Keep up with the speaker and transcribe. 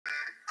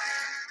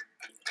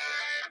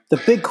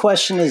The big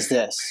question is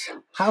this: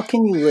 how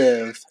can you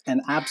live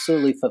an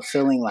absolutely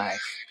fulfilling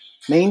life,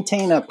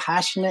 maintain a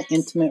passionate,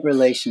 intimate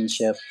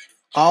relationship,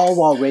 all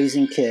while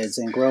raising kids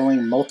and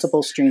growing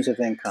multiple streams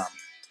of income?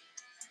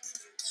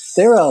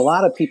 There are a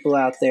lot of people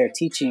out there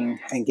teaching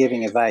and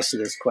giving advice to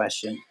this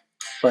question,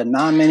 but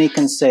not many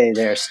can say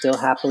they are still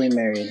happily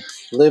married,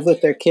 live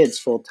with their kids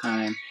full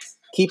time,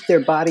 keep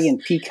their body in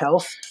peak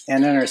health,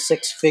 and earn a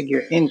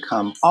six-figure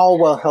income, all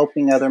while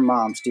helping other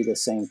moms do the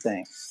same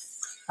thing.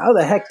 How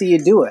the heck do you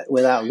do it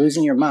without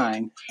losing your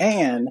mind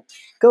and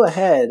go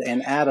ahead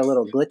and add a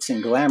little glitz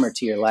and glamour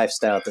to your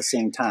lifestyle at the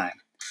same time?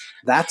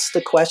 That's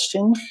the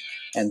question,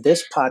 and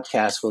this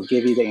podcast will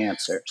give you the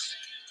answers.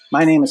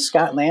 My name is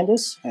Scott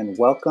Landis, and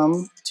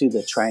welcome to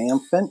the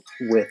Triumphant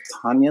with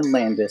Tanya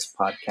Landis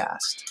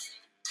podcast.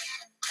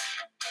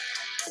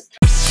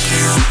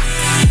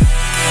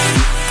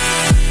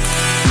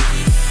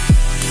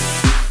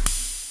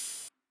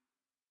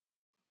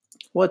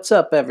 What's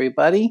up,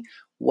 everybody?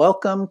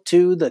 Welcome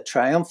to the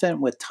Triumphant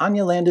with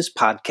Tanya Landis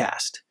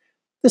podcast.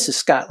 This is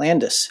Scott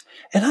Landis,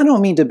 and I don't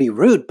mean to be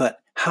rude, but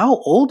how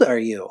old are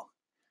you?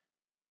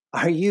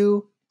 Are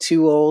you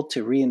too old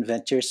to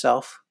reinvent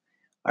yourself?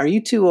 Are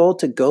you too old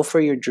to go for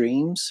your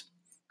dreams?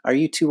 Are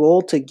you too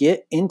old to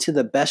get into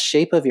the best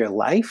shape of your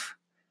life?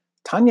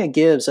 Tanya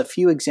gives a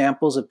few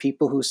examples of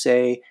people who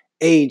say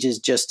age is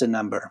just a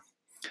number.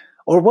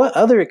 Or what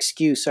other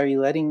excuse are you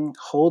letting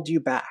hold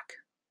you back?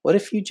 What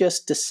if you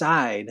just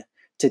decide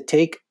to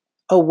take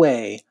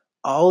away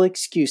all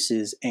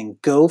excuses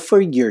and go for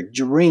your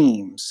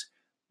dreams?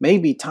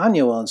 Maybe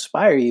Tanya will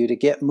inspire you to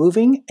get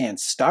moving and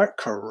start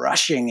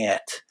crushing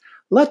it.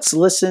 Let's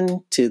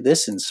listen to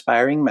this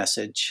inspiring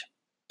message.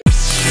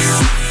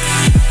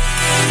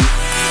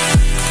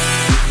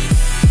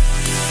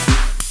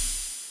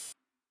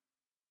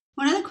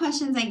 One of the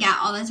questions I get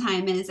all the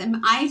time is,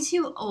 am I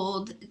too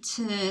old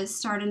to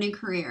start a new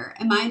career?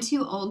 Am I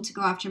too old to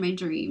go after my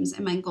dreams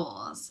and my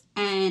goals?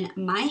 And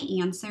my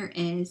answer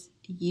is,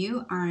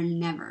 you are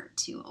never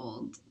too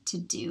old to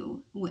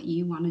do what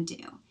you want to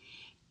do.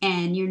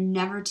 And you're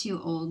never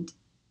too old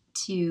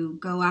to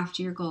go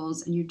after your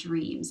goals and your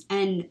dreams.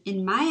 And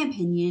in my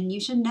opinion, you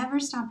should never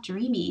stop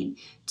dreaming.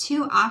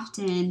 Too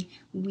often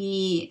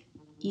we,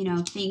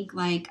 think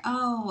like,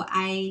 oh,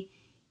 I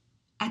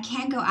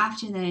can't go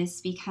after this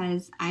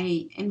because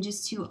I am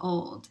just too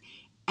old.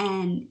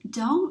 And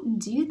don't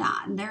do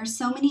that. There are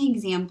so many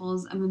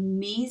examples of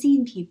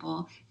amazing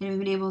people that have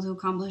been able to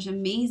accomplish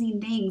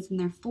amazing things in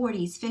their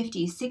 40s,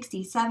 50s,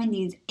 60s,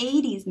 70s,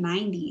 80s,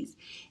 90s.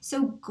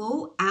 So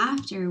go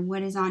after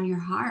what is on your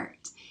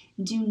heart.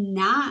 Do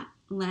not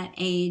let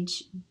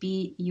age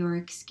be your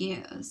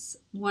excuse.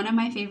 One of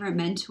my favorite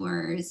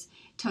mentors,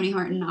 Tony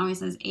Horton, always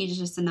says age is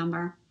just a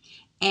number.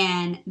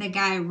 And the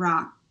guy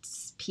rocks.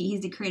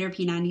 He's the creator of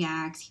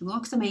P90X. He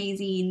looks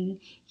amazing.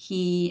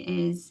 He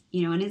is,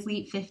 in his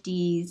late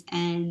 50s.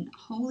 And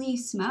holy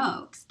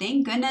smokes,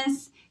 thank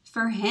goodness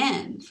for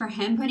him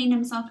putting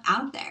himself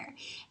out there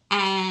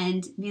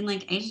and being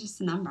like, age is just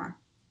a number.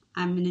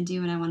 I'm going to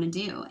do what I want to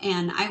do.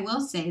 And I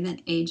will say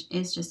that age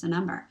is just a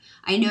number.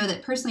 I know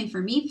that personally for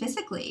me,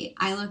 physically,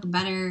 I look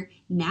better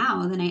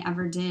now than I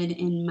ever did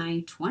in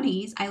my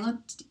 20s. I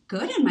looked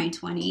good in my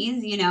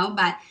 20s,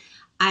 but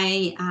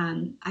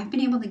I've been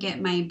able to get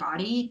my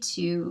body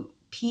to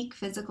peak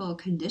physical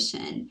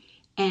condition,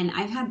 and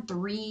I've had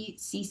 3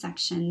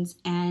 C-sections,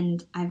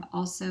 and I've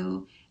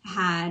also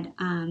had,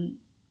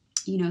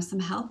 some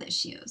health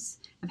issues.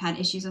 I've had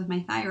issues with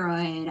my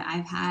thyroid.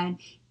 I've had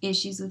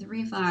issues with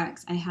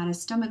reflux. I had a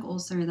stomach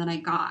ulcer that I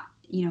got,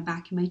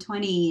 back in my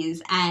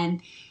 20s,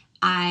 and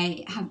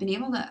I have been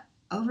able to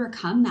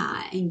overcome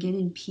that and get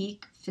in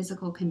peak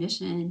physical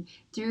condition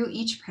through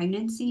each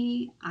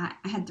pregnancy. I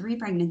had 3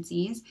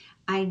 pregnancies.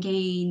 I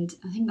gained,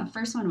 I think the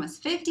first one was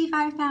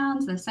 55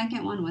 pounds. The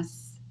second one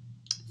was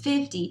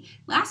 50.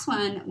 Last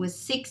one was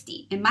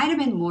 60. It might have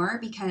been more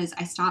because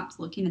I stopped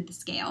looking at the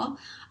scale.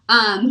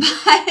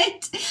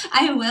 But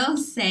I will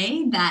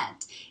say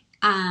that,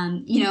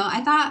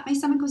 I thought my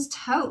stomach was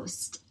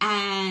toast,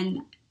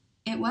 and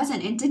it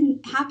wasn't. It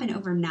didn't happen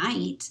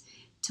overnight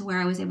to where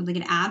I was able to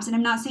get abs. And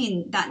I'm not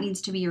saying that needs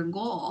to be your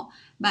goal,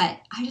 but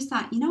I just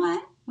thought,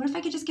 what if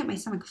I could just get my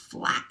stomach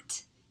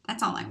flat?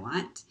 That's all I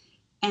want.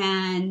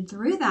 And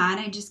through that,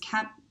 I just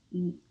kept,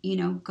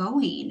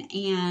 going.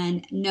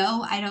 And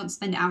no, I don't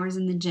spend hours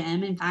in the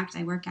gym. In fact,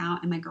 I work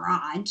out in my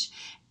garage.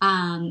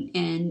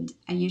 And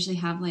I usually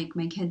have like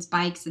my kids'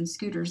 bikes and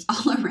scooters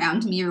all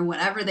around me or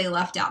whatever they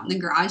left out in the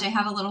garage. I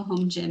have a little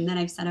home gym that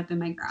I've set up in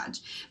my garage.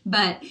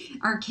 But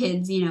our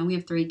kids, we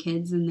have 3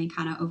 kids and they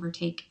kind of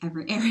overtake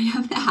every area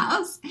of the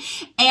house.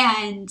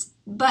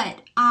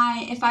 But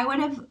if I would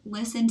have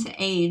listened to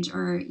age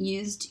or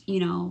used,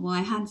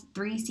 I had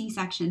 3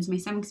 C-sections, my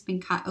stomach's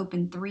been cut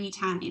open 3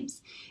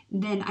 times,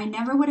 then I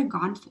never would have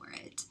gone for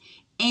it.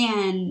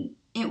 And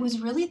it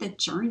was really the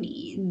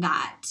journey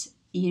that,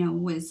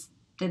 was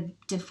the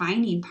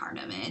defining part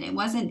of it. It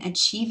wasn't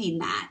achieving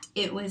that.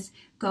 It was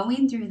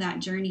going through that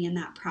journey and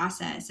that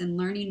process and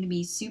learning to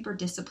be super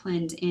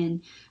disciplined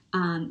in,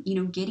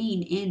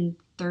 getting in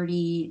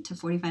 30 to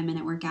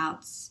 45-minute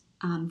workouts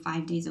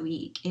 5 days a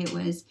week. It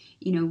was,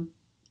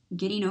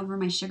 getting over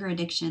my sugar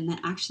addiction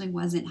that actually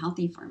wasn't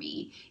healthy for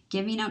me.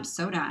 Giving up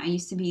soda. I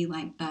used to be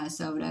like the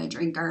soda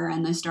drinker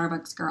and the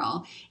Starbucks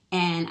girl.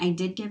 And I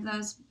did give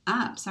those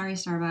up. Sorry,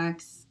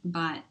 Starbucks,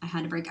 but I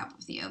had to break up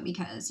with you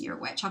because your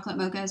white chocolate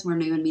mochas were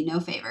doing me no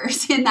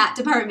favors in that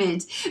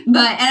department. And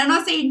I'm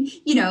not saying,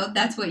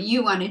 that's what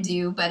you want to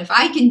do, but if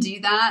I can do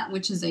that,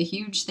 which is a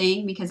huge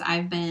thing because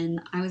I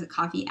was a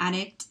coffee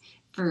addict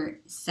for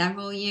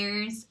several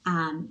years.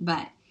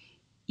 But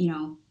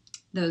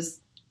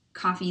those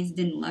coffees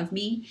didn't love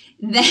me.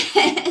 Then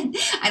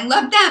I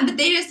loved them, but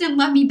they just didn't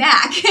love me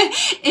back.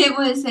 It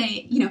was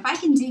if I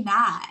can do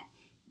that,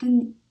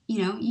 then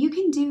you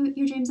can do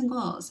your dreams and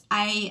goals.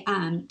 I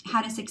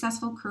had a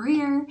successful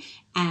career,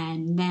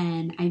 and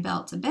then I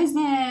built a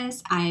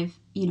business. I've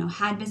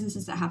had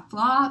businesses that have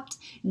flopped,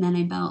 and then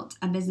I built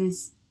a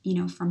business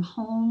from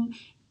home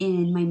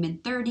in my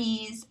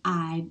mid-30s.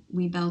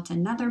 We built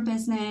another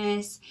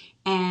business,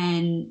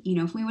 and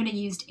if we would have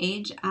used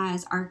age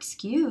as our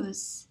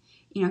excuse,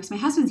 because my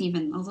husband's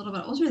even a little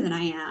bit older than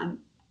I am,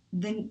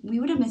 then we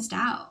would have missed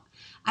out.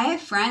 I have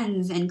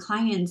friends and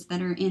clients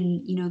that are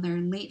in, their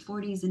late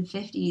 40s and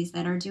 50s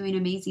that are doing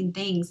amazing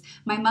things.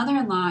 My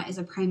mother-in-law is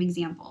a prime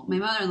example. My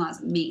mother-in-law is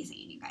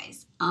amazing, you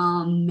guys.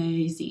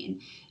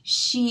 Amazing.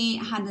 She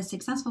had a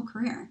successful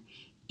career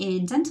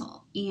in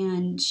dental,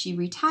 and she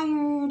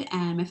retired,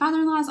 and my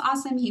father-in-law is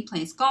awesome. He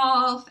plays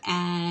golf,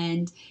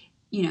 and,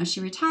 she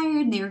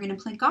retired, and they were going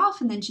to play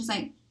golf, and then she's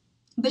like,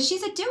 but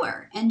she's a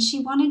doer, and she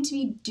wanted to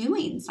be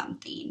doing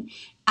something.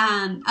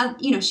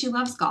 She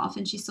loves golf,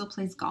 and she still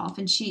plays golf,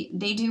 and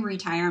they do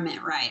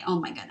retirement right. Oh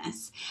my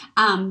goodness.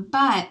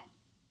 But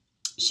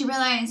she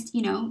realized,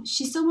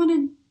 she still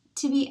wanted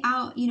to be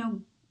out,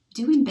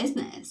 doing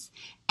business.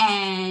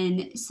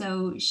 And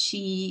so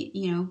she,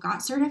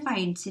 got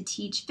certified to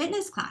teach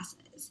fitness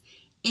classes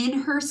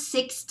in her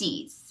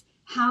 60s.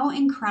 How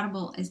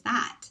incredible is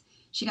that?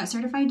 She got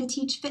certified to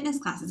teach fitness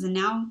classes, and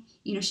now,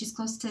 she's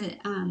close to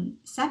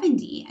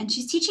 70, and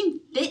she's teaching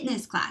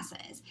fitness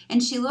classes,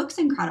 and she looks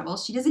incredible.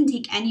 She doesn't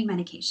take any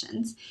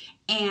medications,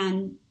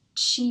 and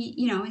she,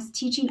 is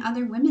teaching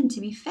other women to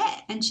be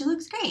fit, and she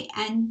looks great,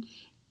 and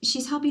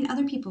she's helping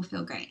other people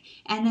feel great.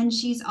 And then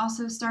she's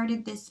also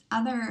started this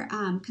other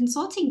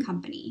consulting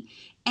company,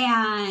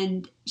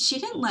 and she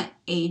didn't let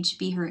age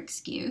be her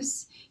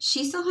excuse.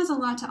 She still has a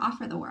lot to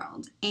offer the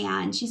world,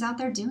 and she's out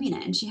there doing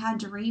it, and she had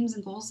dreams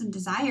and goals and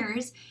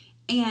desires.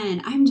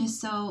 And I'm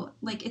just so,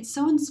 it's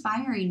so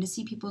inspiring to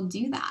see people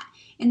do that.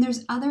 And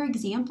there's other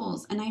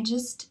examples, and I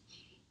just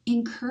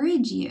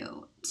encourage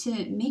you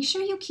to make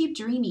sure you keep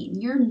dreaming.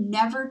 You're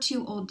never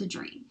too old to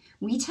dream.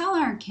 We tell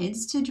our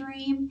kids to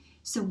dream,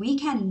 so we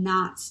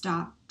cannot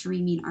stop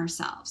dreaming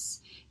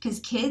ourselves, because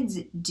kids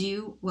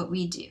do what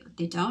we do.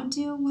 They don't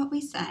do what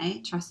we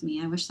say. Trust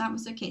me, I wish that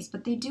was the case,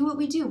 but they do what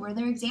we do. We're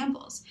their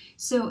examples.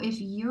 So if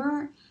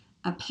you're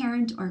a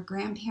parent or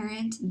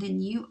grandparent,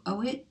 then you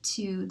owe it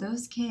to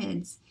those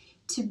kids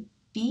to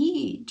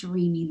be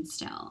dreaming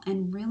still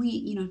and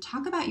really,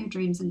 talk about your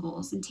dreams and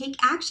goals and take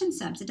action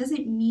steps. It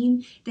doesn't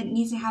mean that it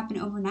needs to happen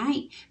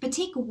overnight, but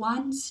take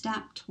one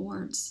step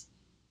towards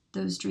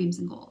those dreams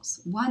and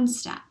goals. One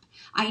step.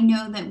 I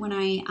know that when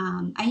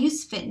I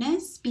use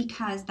fitness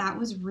because that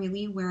was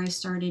really where I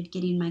started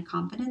getting my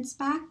confidence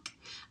back,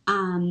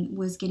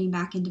 was getting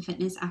back into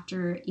fitness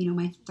after,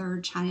 my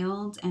third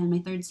child and my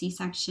third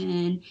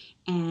C-section.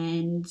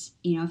 And,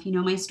 if you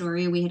know my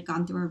story, we had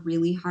gone through a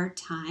really hard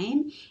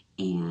time,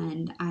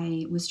 and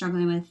I was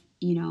struggling with,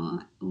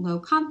 low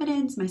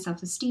confidence, my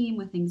self-esteem,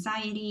 with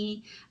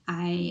anxiety.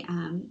 I,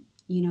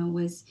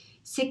 was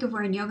sick of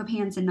wearing yoga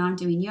pants and not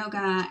doing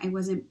yoga. I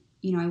wasn't,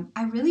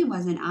 I really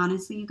wasn't,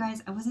 honestly, you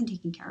guys, I wasn't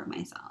taking care of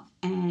myself,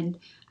 and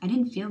I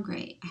didn't feel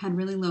great. I had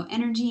really low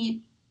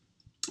energy,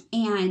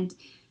 and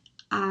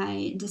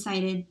I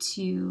decided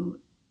to,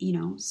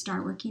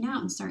 start working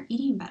out and start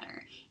eating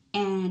better.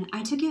 And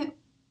I took it,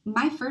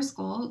 my first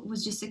goal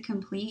was just to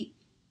complete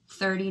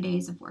 30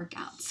 days of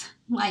workouts.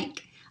 I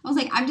was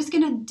like, I'm just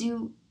going to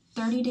do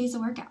 30 days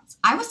of workouts.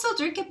 I was still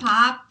drinking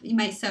pop,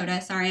 my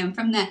soda. Sorry, I'm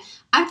from the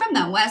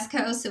West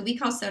Coast, so we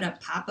call soda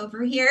pop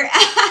over here.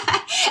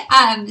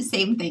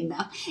 Same thing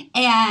though.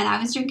 And I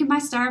was drinking my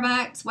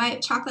Starbucks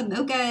white chocolate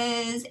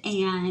mochas,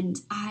 and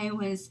I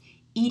was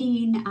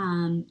eating,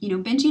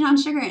 binging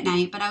on sugar at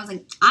night. But I was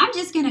like, I'm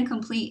just gonna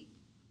complete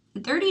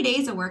 30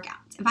 days of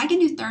workouts. If I can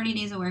do 30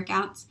 days of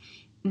workouts,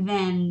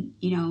 then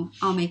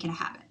I'll make it a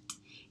habit.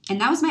 And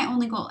that was my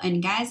only goal.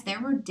 And guys,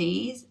 there were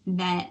days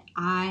that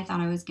I thought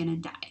I was going to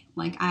die.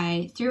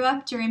 I threw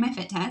up during my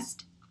fit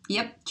test.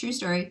 Yep, true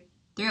story.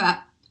 Threw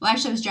up. Well,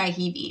 actually, I was dry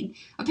heaving.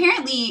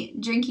 Apparently,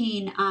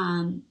 drinking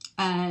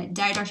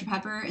Diet Dr.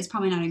 Pepper is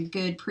probably not a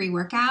good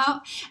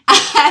pre-workout.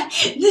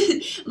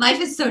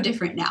 Life is so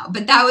different now,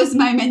 but that was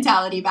my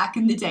mentality back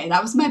in the day.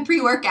 That was my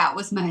pre-workout,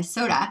 was my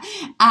soda.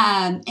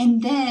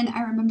 And then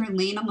I remember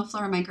laying on the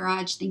floor in my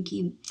garage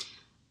thinking,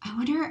 I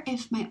wonder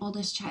if my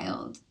oldest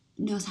child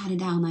knows how to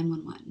dial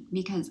 911,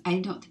 because I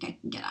don't think I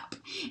can get up.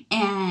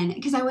 And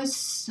because I was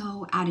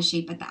so out of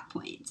shape at that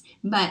point,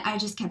 but I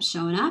just kept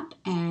showing up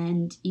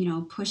and,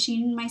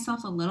 pushing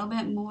myself a little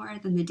bit more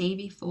than the day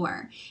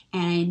before.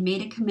 And I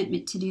made a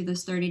commitment to do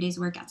those 30 days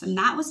workouts. And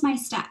that was my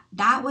step.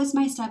 That was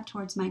my step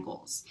towards my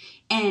goals.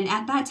 And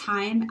at that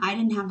time, I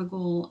didn't have a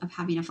goal of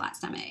having a flat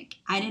stomach.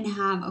 I didn't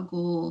have a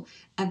goal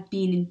of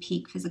being in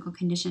peak physical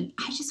condition.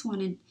 I just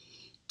wanted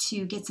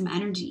to get some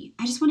energy.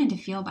 I just wanted to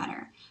feel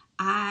better.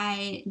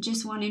 I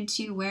just wanted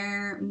to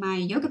wear my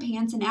yoga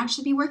pants and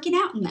actually be working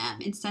out in them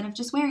instead of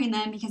just wearing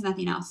them because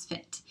nothing else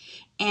fit.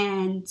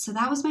 And so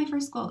that was my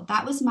first goal.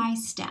 That was my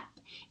step.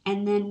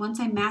 And then once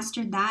I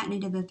mastered that and I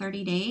did the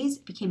 30 days,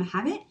 it became a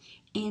habit.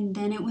 And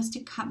then it was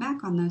to cut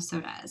back on those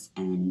sodas.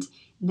 And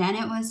then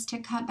it was to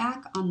cut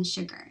back on the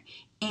sugar.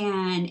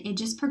 And it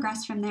just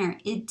progressed from there.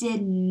 It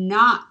did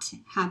not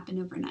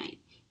happen overnight.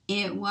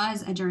 It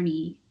was a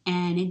journey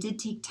and it did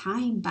take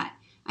time, but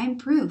I'm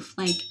proof.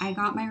 I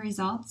got my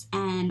results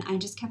and I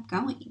just kept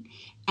going.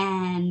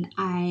 And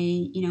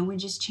I, would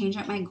just change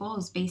up my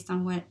goals based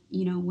on what,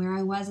 where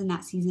I was in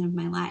that season of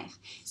my life.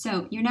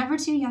 So you're never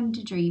too young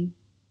to dream.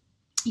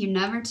 You're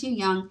never too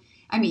young.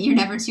 You're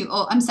never too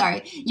old. I'm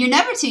sorry. You're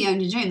never too young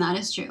to dream. That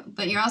is true.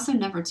 But you're also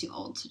never too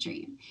old to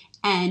dream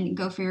and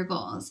go for your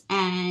goals.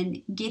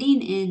 And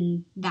getting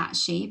in that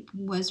shape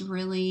was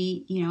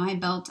really, I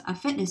built a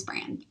fitness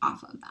brand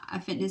off of that, a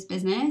fitness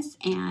business,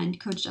 and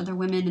coached other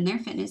women in their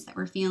fitness that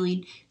were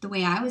feeling the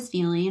way I was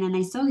feeling. And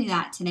I still do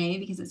that today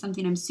because it's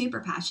something I'm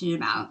super passionate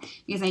about,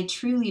 because I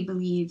truly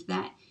believe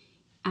that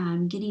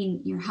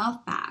getting your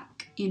health back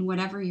in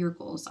whatever your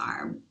goals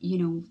are,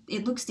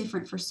 it looks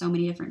different for so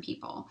many different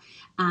people.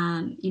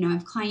 I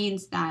have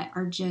clients that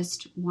are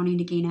just wanting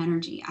to gain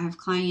energy. I have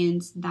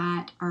clients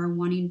that are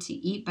wanting to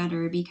eat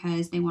better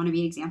because they want to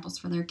be examples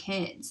for their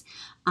kids.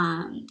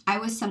 I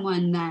was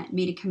someone that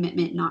made a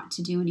commitment not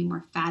to do any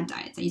more fad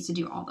diets. I used to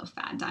do all the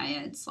fad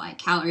diets like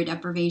calorie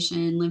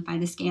deprivation, live by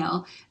the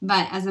scale.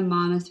 But as a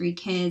mom of 3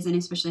 kids, and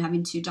especially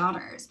having 2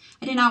 daughters,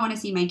 I did not want to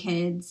see my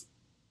kids,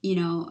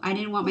 I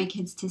didn't want my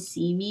kids to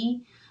see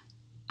me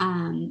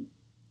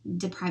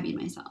depriving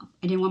myself.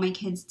 I didn't want my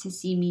kids to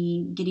see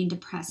me getting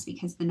depressed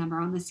because the number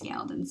on the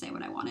scale didn't say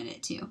what I wanted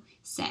it to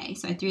say.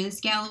 So I threw the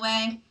scale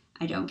away.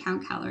 I don't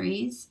count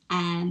calories,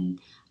 and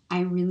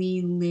I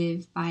really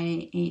live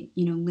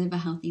live a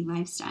healthy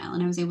lifestyle.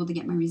 And I was able to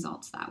get my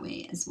results that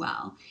way as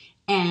well.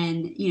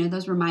 And,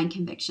 those were my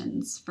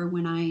convictions for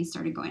when I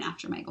started going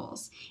after my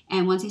goals.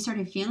 And once I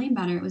started feeling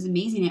better, it was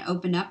amazing. It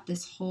opened up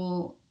this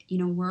whole,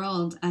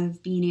 world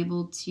of being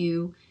able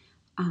to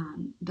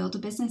build a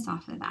business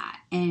off of that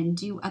and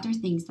do other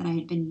things that I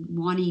had been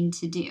wanting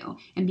to do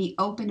and be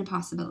open to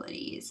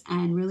possibilities,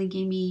 and really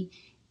gave me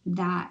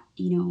that,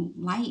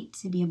 light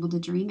to be able to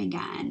dream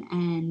again.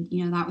 And,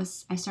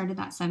 I started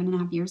that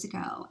 7.5 years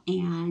ago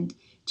and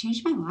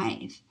changed my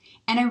life.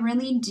 And I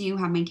really do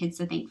have my kids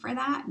to thank for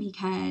that,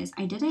 because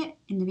I did it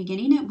in the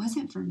beginning. It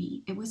wasn't for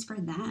me. It was for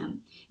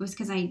them. It was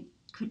because I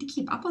couldn't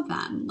keep up with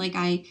them.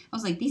 I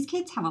was like, these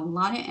kids have a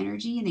lot of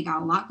energy and they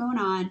got a lot going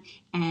on,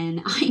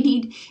 and I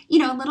need,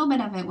 a little bit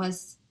of it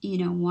was,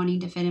 wanting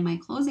to fit in my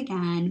clothes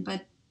again,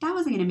 but that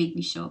wasn't going to make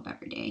me show up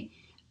every day.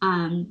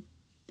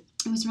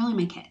 It was really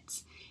my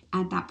kids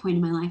at that point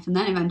in my life. And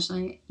then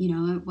eventually,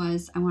 it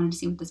was, I wanted to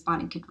see what this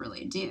body could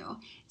really do.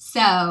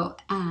 So,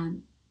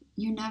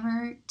 you're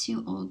never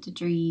too old to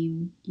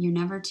dream. You're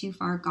never too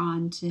far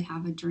gone to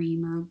have a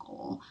dream or a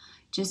goal.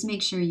 Just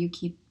make sure you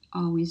keep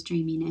always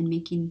dreaming and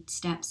making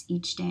steps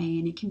each day.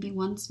 And it can be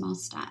one small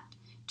step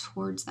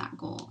towards that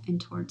goal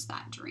and towards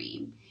that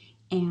dream.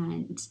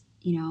 And,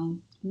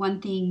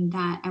 one thing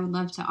that I would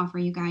love to offer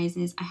you guys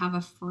is I have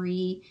a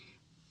free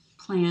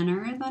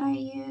planner that I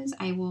use.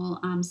 I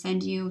will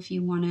send you, if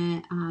you want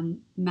to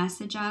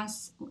message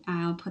us,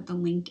 I'll put the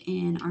link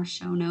in our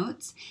show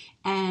notes.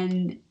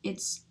 And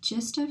it's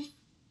just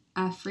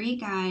a free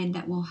guide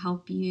that will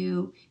help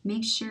you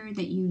make sure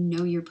that you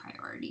know your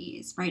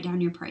priorities. Write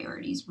down your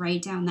priorities.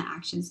 Write down the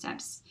action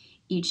steps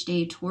each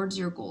day towards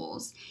your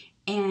goals.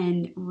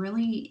 And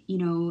really,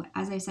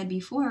 as I said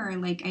before,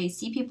 I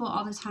see people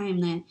all the time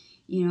that,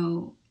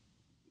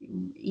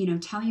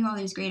 tell you all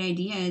these great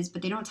ideas,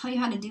 but they don't tell you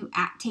how to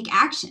take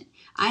action.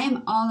 I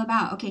am all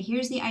about, okay,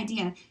 here's the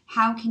idea.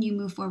 How can you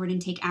move forward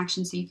and take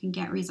action so you can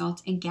get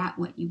results and get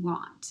what you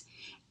want?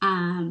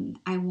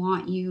 I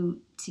want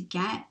you to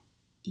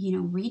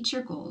reach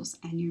your goals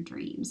and your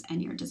dreams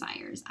and your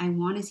desires. I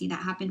want to see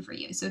that happen for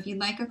you. So if you'd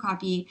like a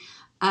copy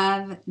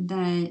of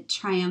the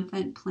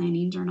Triumphant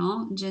Planning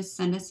Journal, just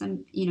send us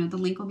some, the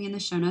link will be in the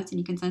show notes, and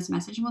you can send us a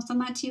message and we'll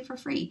send that to you for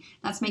free.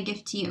 That's my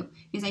gift to you,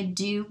 because I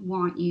do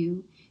want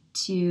you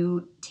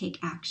to take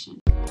action.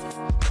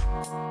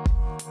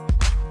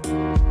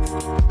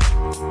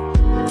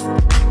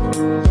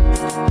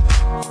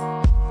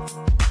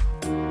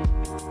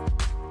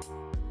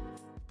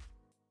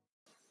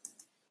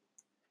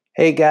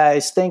 Hey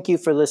guys, thank you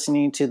for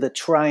listening to the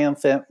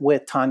Triumphant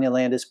with Tanya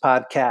Landis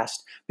podcast.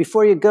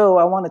 Before you go,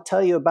 I want to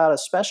tell you about a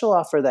special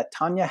offer that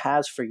Tanya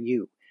has for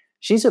you.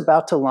 She's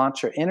about to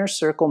launch her Inner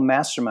Circle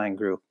Mastermind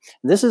Group.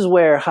 This is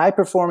where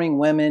high-performing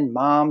women,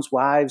 moms,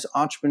 wives,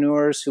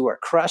 entrepreneurs who are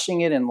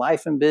crushing it in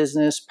life and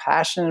business,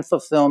 passion and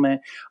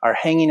fulfillment are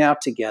hanging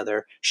out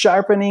together,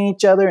 sharpening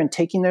each other and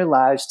taking their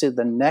lives to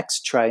the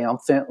next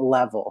triumphant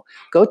level.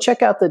 Go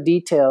check out the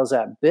details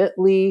at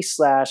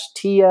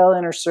bit.ly/TL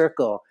Inner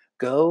Circle.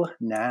 Go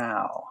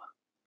now.